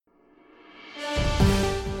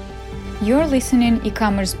You're listening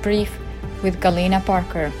E-commerce Brief with Galina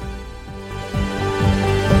Parker.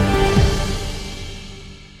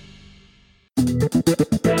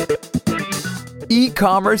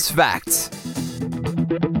 E-commerce facts.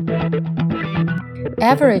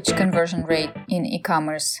 Average conversion rate in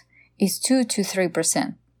e-commerce is 2 to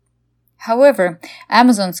 3%. However,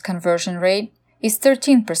 Amazon's conversion rate is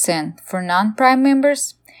 13% for non-Prime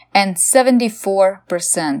members and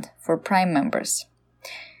 74% for Prime members.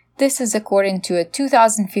 This is according to a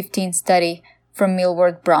 2015 study from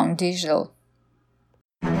Millward Brown Digital.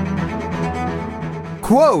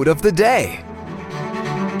 Quote of the day.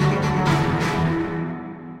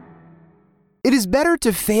 It is better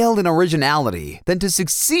to fail in originality than to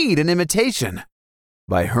succeed in imitation.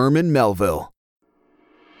 By Herman Melville.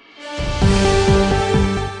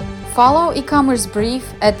 Follow E-commerce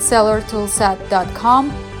Brief at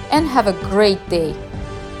sellertoolsat.com and have a great day.